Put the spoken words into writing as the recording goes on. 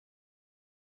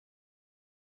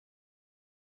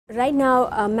Right now,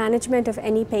 management of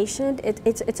any patient,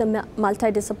 it's a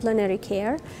multidisciplinary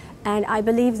care, and I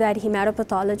believe that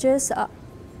hematopathologists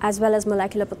as well as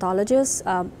molecular pathologists,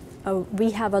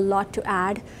 we have a lot to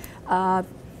add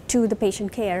to the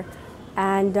patient care.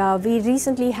 And we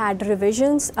recently had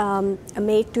revisions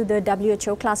made to the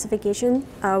WHO classification,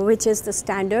 which is the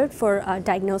standard for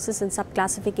diagnosis and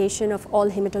subclassification of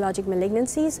all hematologic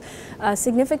malignancies. A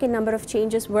significant number of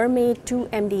changes were made to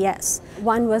MDS.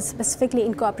 One was specifically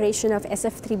incorporation of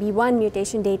SF3B1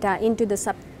 mutation data into the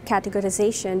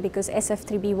subcategorization, because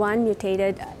SF3B1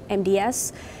 mutated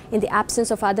MDS, in the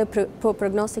absence of other poor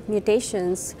prognostic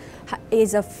mutations,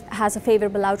 has a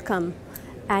favorable outcome.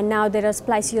 And now there are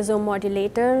spliceosome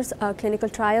modulators, clinical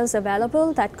trials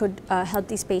available that could help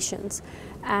these patients.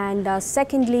 And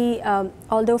secondly,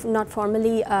 although not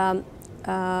formally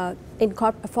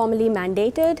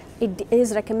mandated, it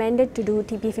is recommended to do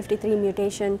TP53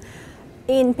 mutation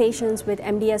in patients with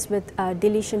MDS with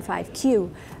deletion 5q.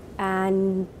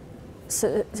 And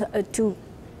so to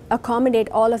accommodate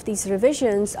all of these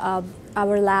revisions,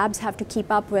 our labs have to keep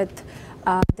up with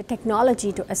the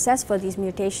technology to assess for these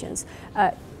mutations.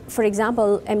 For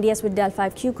example, MDS with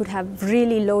del5q could have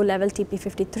really low level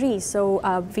TP53. So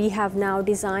we have now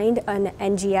designed an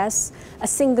NGS, a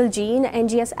single gene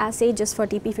NGS assay just for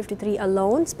TP53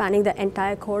 alone, spanning the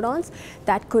entire codons,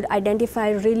 that could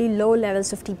identify really low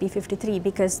levels of TP53,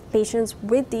 because patients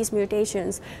with these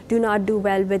mutations do not do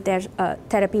well with their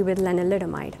therapy with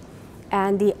lenalidomide.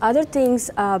 And the other things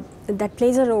that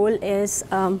plays a role is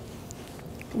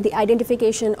the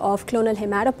identification of clonal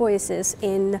hematopoiesis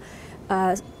in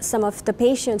some of the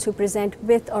patients who present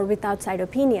with or without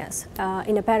cytopenias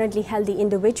in apparently healthy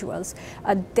individuals.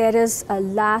 There is a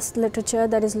last literature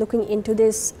that is looking into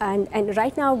this, and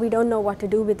right now we don't know what to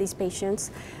do with these patients.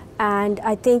 And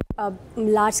I think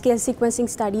large-scale sequencing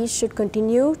studies should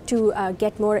continue to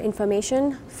get more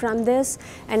information from this.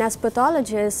 And as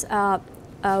pathologists,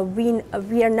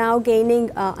 we are now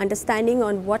gaining understanding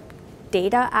on what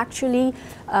data actually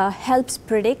helps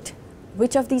predict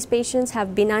which of these patients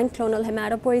have benign clonal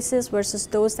hematopoiesis versus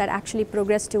those that actually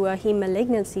progress to a heme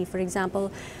malignancy. For example,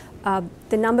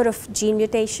 the number of gene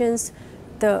mutations,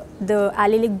 the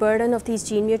allelic burden of these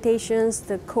gene mutations,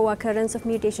 the co-occurrence of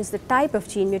mutations, the type of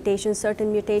gene mutations.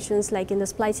 Certain mutations, like in the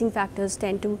splicing factors,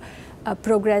 tend to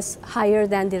progress higher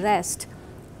than the rest.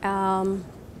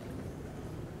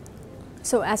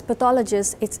 So as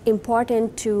pathologists, it's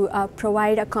important to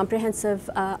provide a comprehensive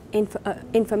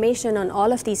information on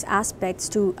all of these aspects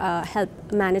to help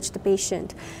manage the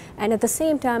patient. And at the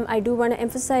same time, I do want to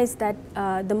emphasize that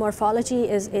the morphology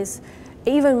is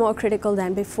even more critical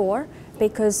than before,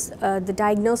 because the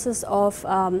diagnosis of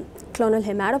clonal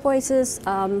hematopoiesis,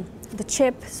 the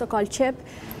CHIP, so-called CHIP,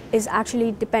 is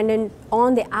actually dependent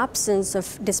on the absence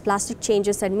of dysplastic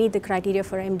changes that meet the criteria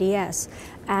for MDS.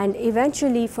 And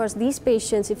eventually, for these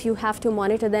patients, if you have to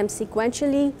monitor them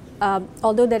sequentially,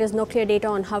 although there is no clear data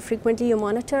on how frequently you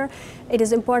monitor, it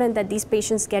is important that these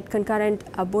patients get concurrent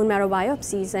bone marrow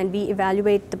biopsies, and we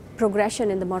evaluate the progression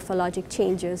in the morphologic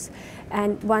changes.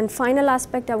 And one final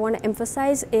aspect I want to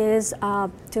emphasize is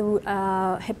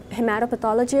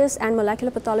hematopathologists and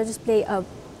molecular pathologists play a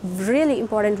really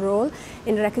important role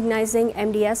in recognizing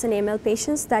MDS and AML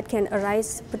patients that can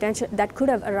arise that could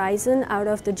have arisen out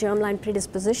of the germline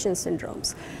predisposition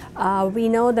syndromes. We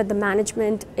know that the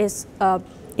management is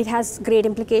it has great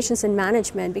implications in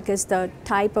management, because the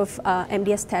type of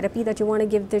MDS therapy that you want to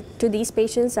give to these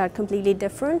patients are completely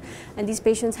different, and these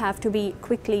patients have to be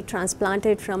quickly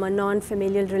transplanted from a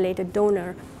non-familial related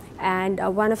donor. And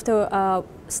one of the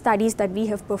studies that we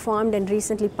have performed and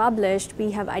recently published,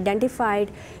 we have identified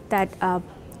that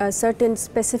certain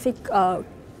specific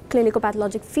clinical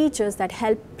pathologic features that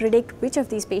help predict which of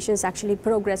these patients actually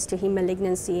progress to heme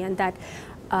malignancy, and that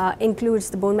includes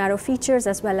the bone marrow features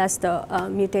as well as the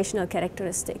mutational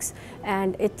characteristics.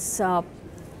 And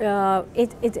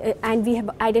and we have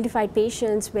identified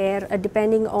patients where,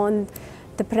 depending on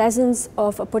the presence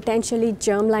of a potentially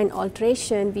germline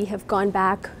alteration, we have gone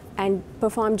back and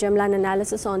performed germline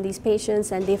analysis on these patients,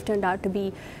 and they've turned out to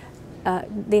be,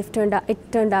 it turned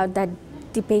out that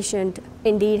the patient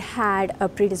indeed had a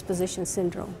predisposition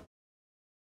syndrome.